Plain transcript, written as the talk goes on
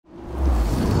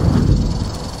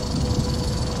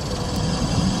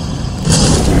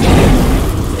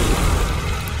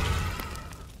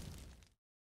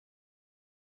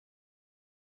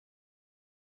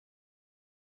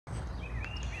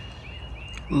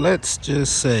Let's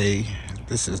just say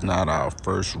this is not our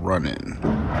first run-in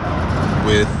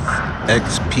with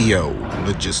XPO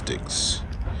Logistics.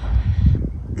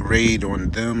 Grade on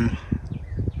them,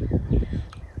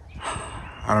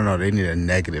 I don't know, they need a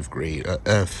negative grade. A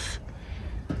F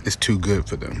is too good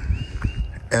for them.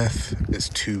 F is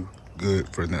too good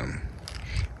for them.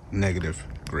 Negative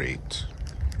grades.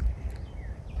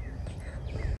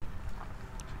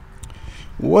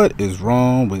 What is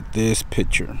wrong with this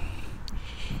picture?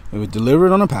 It was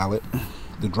delivered on a pallet.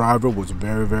 The driver was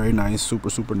very, very nice,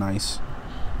 super nice.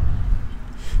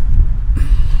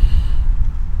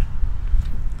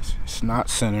 It's not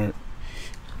centered.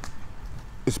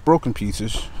 It's broken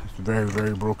pieces. It's very,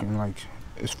 very broken. Like,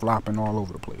 it's flopping all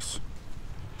over the place.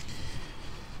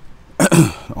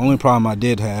 The only problem I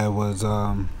did have was,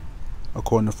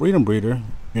 according to Freedom Breeder,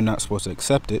 you're not supposed to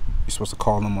accept it. You're supposed to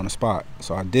call them on the spot.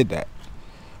 So I did that.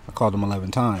 I called them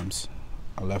 11 times.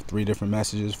 I left 3 different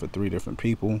messages for 3 different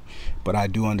people, but I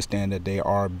do understand that they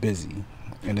are busy,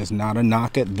 and it's not a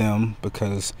knock at them,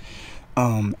 because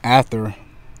after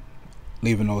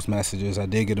leaving those messages, I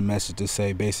did get a message to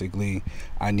say basically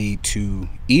I need to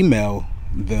email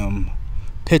them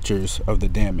pictures of the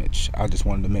damage. I just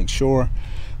wanted to make sure,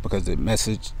 because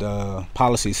the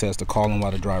policy says to call them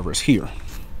while the driver is here.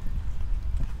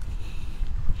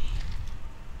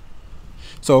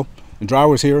 So the driver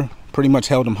was here. Pretty much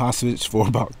held him hostage for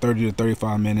about 30 to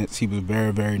 35 minutes. He was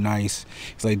very, very nice.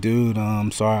 He's like, dude,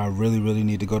 I'm sorry, I really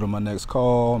need to go to my next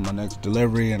call, my next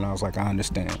delivery. And I was like, I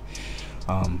understand.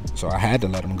 So I had to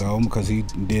let him go because he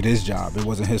did his job. It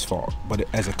wasn't his fault. But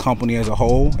as a company as a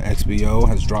whole, XPO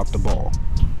has dropped the ball.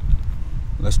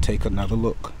 Let's take another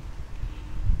look.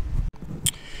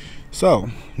 So,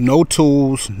 no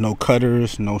tools, no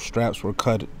cutters, no straps were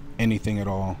cut, anything at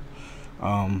all.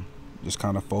 Just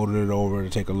kind of folded it over to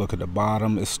take a look at the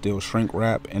bottom. It's still shrink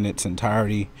wrap in its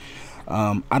entirety.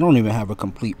 I don't even have a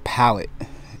complete pallet.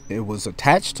 It was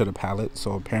attached to the pallet,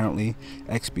 so apparently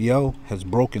XPO has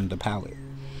broken the pallet.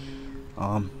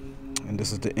 And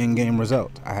this is the in-game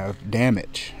result. I have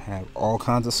damage. I have all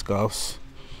kinds of scuffs.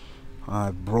 I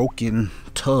have broken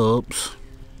tubs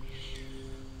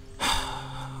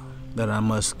that I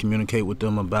must communicate with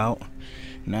them about.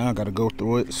 Now I got to go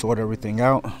through it, sort everything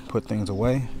out, put things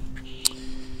away.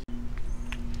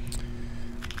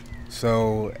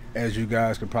 So, as you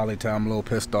guys could probably tell, I'm a little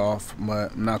pissed off,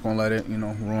 but I'm not going to let it,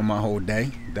 ruin my whole day.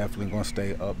 Definitely going to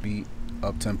stay upbeat,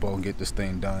 up-tempo, and get this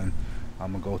thing done.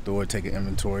 I'm going to go through it, take an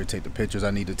inventory, take the pictures I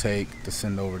need to take to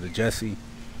send over to Jesse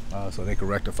so they can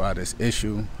rectify this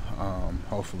issue.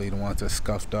 Hopefully the ones that's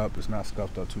scuffed up, it's not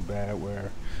scuffed up too bad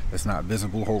where it's not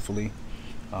visible, hopefully.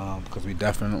 Because we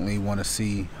definitely want to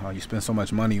see, you spend so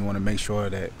much money, you want to make sure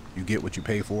that you get what you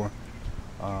pay for.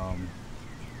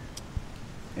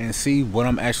 And see what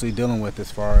I'm actually dealing with as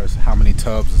far as how many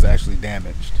tubs is actually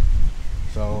damaged.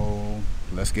 So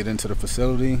let's get into the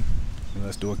facility and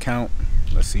let's do a count.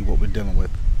 Let's see what we're dealing with.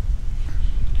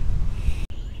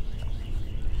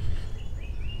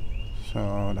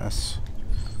 So that's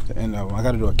the end of it. I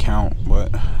got to do a count,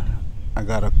 but I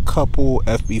got a couple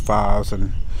FB5s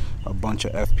and a bunch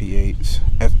of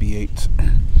FB8s,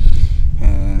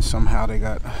 and somehow they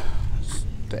got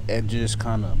the edges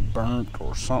kind of burnt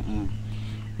or something.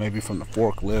 Maybe from the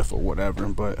forklift or whatever,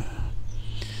 but I'm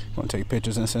gonna take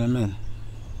pictures and send them in.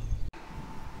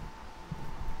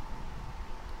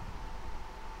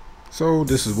 So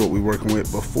this is what we're working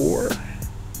with before.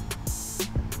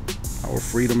 Our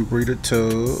Freedom Breeder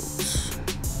tubs.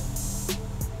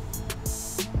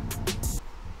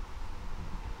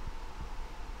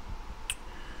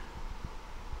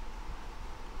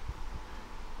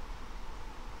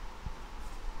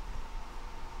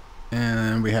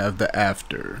 And we have the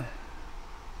after.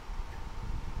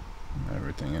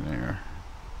 Everything in there.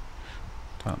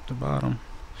 Top to bottom.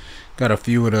 Got a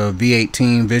few of the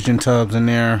V18 Vision tubs in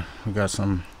there. We got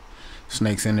some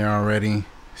snakes in there already.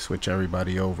 Switch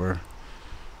everybody over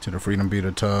to the Freedom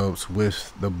Breeder tubs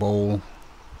with the bowl.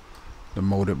 The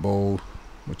molded bowl,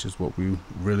 which is what we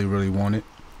really wanted.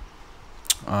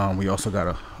 We also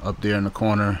got up there in the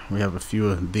corner, we have a few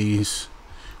of these.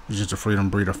 It's just the Freedom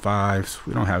Breeder 5s.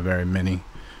 We don't have very many.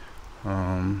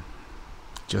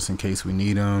 Just in case we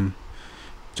need them.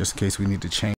 Just in case we need to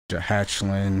change a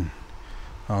hatchling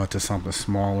to something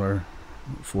smaller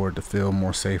for it to feel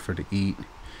more safer to eat.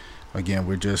 Again,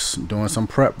 we're just doing some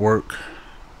prep work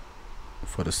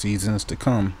for the seasons to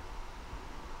come.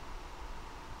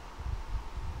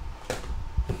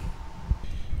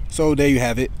 So there you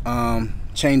have it.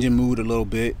 Changing mood a little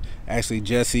bit. Actually,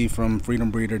 Jesse from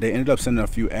Freedom Breeder, they ended up sending a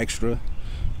few extra.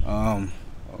 Oh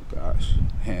gosh,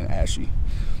 hand ashy.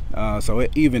 So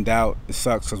it evened out. It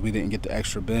sucks because we didn't get the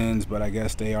extra bins, but I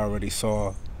guess they already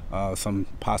saw some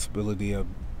possibility of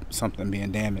something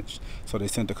being damaged, so they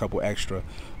sent a couple extra.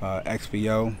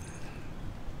 XPO,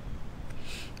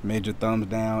 major thumbs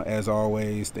down as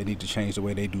always. They need to change the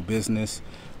way they do business.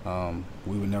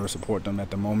 We would never support them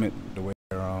at the moment, the way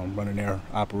they're running their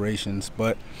operations,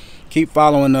 but keep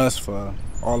following us for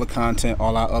all the content,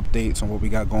 all our updates on what we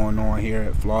got going on here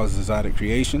at Flawless Exotic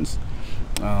Creations,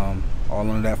 all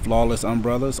under that Flawless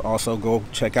umbrellas. Also go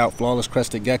check out Flawless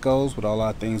Crested Geckos with all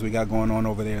our things we got going on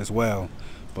over there as well.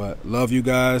 But love you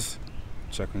guys.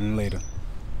 Checking in later.